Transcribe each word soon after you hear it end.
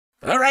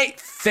All right.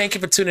 Thank you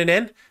for tuning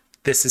in.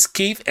 This is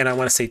Keith, and I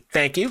want to say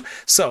thank you.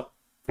 So,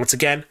 once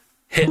again,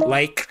 hit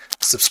like,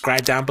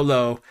 subscribe down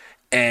below,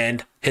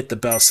 and hit the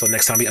bell so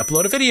next time we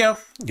upload a video,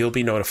 you'll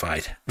be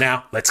notified.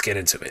 Now, let's get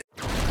into it.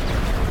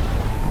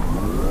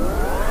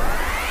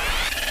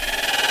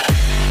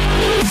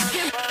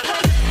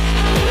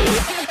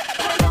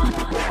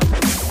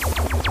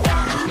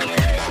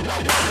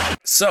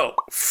 So,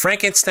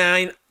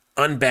 Frankenstein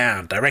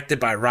Unbound, directed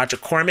by Roger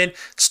Corman,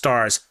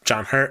 stars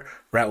John Hurt,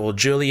 Raul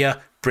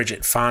Julia,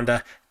 Bridget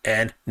Fonda,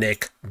 and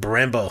Nick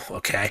Brimble.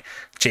 Okay,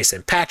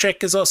 Jason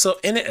Patric is also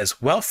in it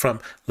as well from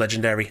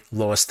legendary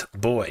Lost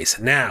Boys.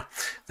 Now,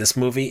 this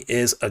movie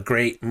is a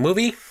great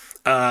movie.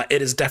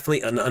 It is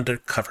definitely an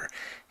undercover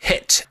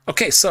hit.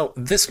 Okay, so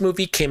this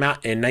movie came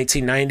out in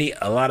 1990.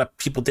 A lot of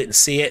people didn't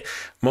see it.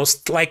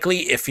 Most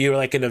likely, if you were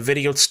like in a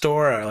video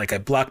store or like a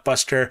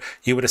Blockbuster,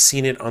 you would have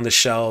seen it on the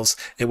shelves.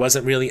 It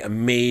wasn't really a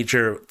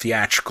major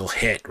theatrical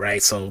hit,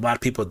 right? So a lot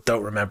of people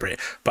don't remember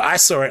it. But I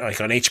saw it like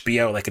on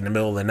HBO, like in the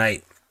middle of the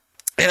night.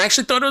 And I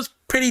actually thought it was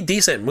a pretty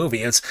decent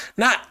movie. It's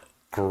not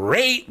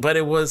great, but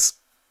it was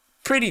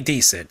pretty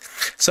decent.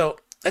 So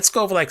let's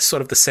go over like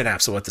sort of the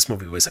synopsis of what this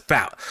movie was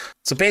about.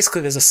 So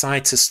basically there's a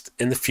scientist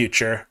in the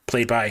future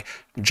played by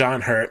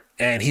John Hurt,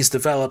 and he's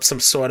developed some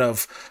sort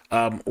of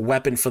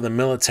weapon for the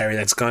military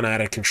that's gone out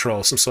of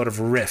control, some sort of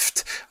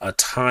rift, a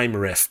time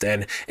rift,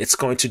 and it's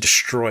going to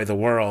destroy the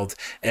world.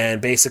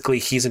 And basically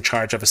he's in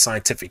charge of a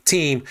scientific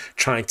team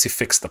trying to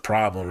fix the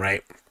problem,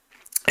 right?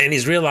 And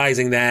he's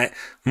realizing that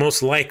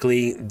most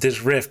likely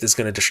this rift is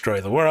going to destroy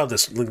the world.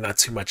 There's not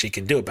too much he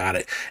can do about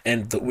it.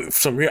 And for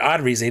some real odd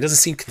reason, he doesn't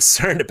seem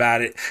concerned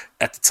about it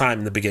at the time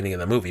in the beginning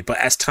of the movie. But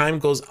as time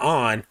goes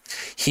on,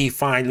 he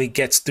finally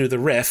gets through the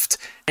rift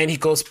and he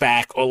goes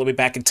back all the way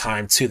back in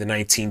time to the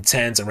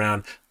 1910s,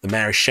 around the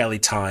Mary Shelley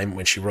time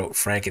when she wrote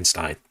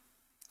Frankenstein.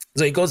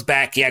 So he goes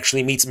back, he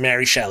actually meets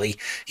Mary Shelley,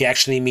 he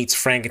actually meets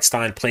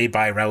Frankenstein, played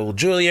by Raul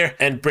Julia,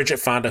 and Bridget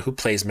Fonda, who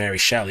plays Mary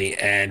Shelley,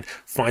 and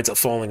finds out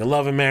falling in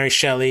love with Mary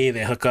Shelley.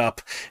 They hook up,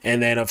 and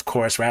then of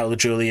course Raul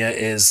Julia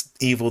is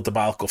evil,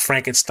 diabolical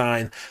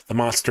Frankenstein. The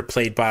monster,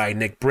 played by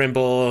Nick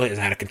Brimble, is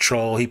out of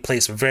control. He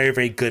plays a very,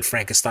 very good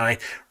Frankenstein.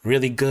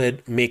 Really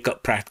good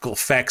makeup, practical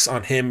effects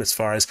on him as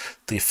far as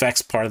the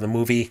effects part of the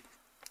movie.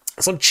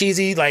 Some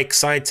cheesy like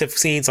scientific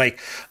scenes, like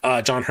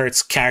John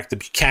Hurt's character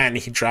Buchanan,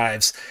 he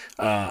drives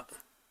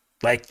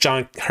he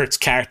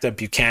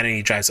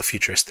drives a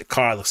futuristic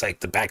car. Looks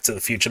like the Back to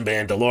the Future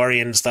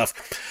DeLorean and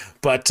stuff.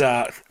 But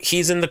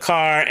he's in the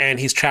car and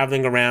he's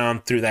traveling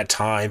around through that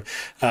time.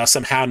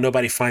 Somehow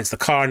nobody finds the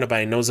car.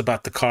 Nobody knows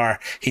about the car.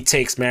 He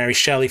takes Mary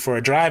Shelley for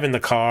a drive in the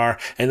car.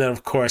 And then,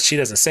 of course, she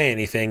doesn't say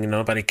anything. And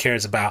nobody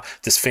cares about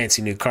this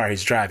fancy new car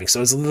he's driving. So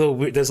there's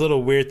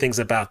little weird things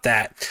about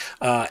that.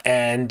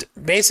 And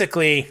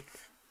basically,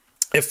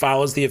 it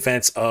follows the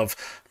events of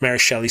Mary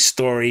Shelley's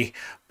story,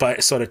 but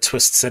it sort of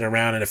twists it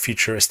around in a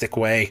futuristic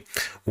way,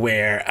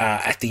 where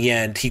at the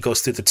end he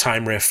goes through the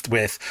time rift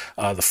with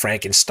the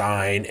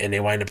Frankenstein, and they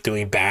wind up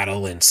doing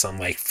battle in some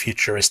like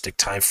futuristic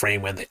time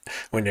frame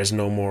when there's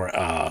no more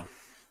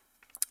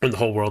when the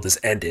whole world is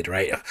ended,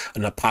 right?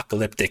 An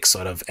apocalyptic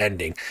sort of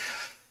ending.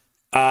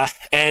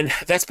 And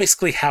that's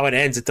basically how it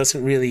ends. It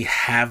doesn't really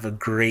have a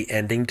great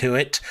ending to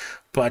it,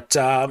 but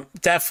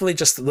definitely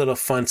just a little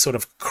fun, sort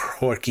of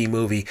quirky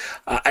movie.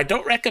 I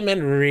don't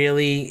recommend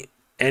really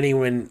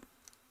anyone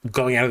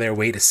going out of their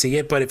way to see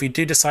it, but if you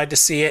do decide to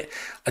see it,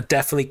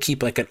 definitely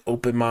keep like an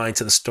open mind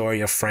to the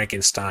story of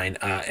Frankenstein.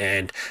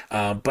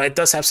 But it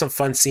does have some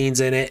fun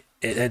scenes in it.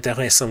 It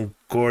definitely has some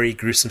gory,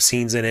 gruesome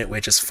scenes in it,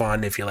 which is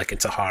fun if you're like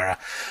into horror.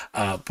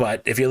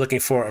 But if you're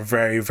looking for a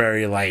very,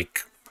 very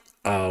like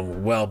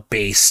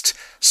well-based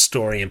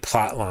story and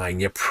plot line,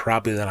 you're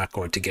probably not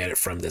going to get it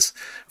from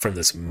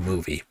this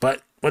movie.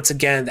 But once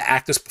again, the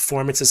actors'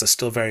 performances are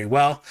still very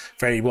well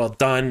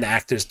done. The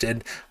actors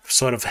did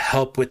sort of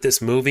help with this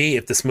movie.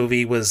 If this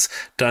movie was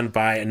done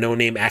by a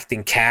no-name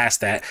acting cast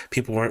that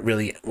people weren't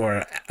really,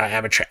 or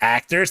amateur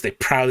actors, they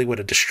probably would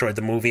have destroyed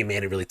the movie and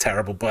made it really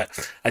terrible.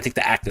 But I think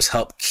the actors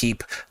helped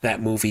keep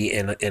that movie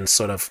in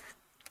sort of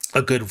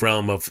a good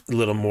realm of a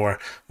little more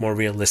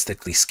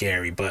realistically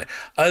scary. But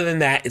other than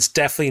that, it's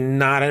definitely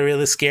not a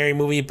really scary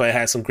movie, but it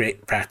has some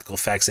great practical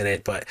effects in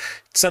it. But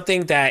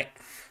something that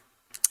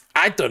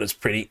I thought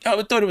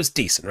it was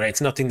decent, right? It's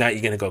nothing that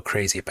you're going to go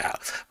crazy about.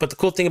 But the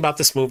cool thing about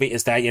this movie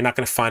is that you're not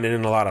going to find it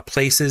in a lot of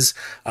places.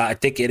 I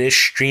think it is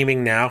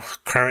streaming now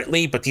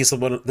currently, but this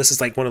is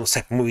like one of those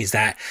type of movies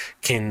that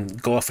can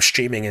go off of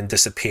streaming and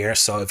disappear.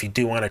 So if you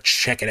do want to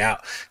check it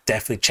out,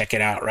 definitely check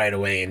it out right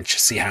away and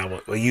just see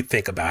what you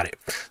think about it.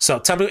 So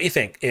tell me what you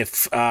think.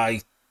 If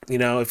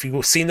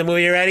you've seen the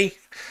movie already,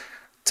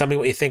 tell me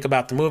what you think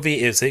about the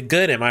movie. Is it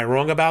good? Am I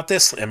wrong about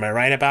this? Am I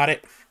right about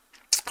it?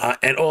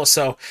 And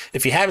also,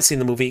 if you haven't seen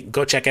the movie,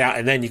 go check it out,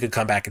 and then you can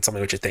come back and tell me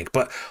what you think.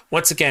 But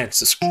once again,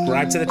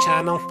 subscribe to the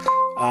channel,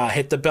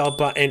 hit the bell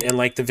button, and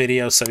like the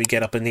video so we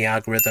get up in the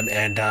algorithm.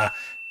 And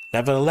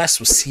nevertheless,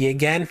 we'll see you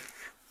again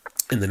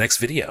in the next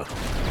video.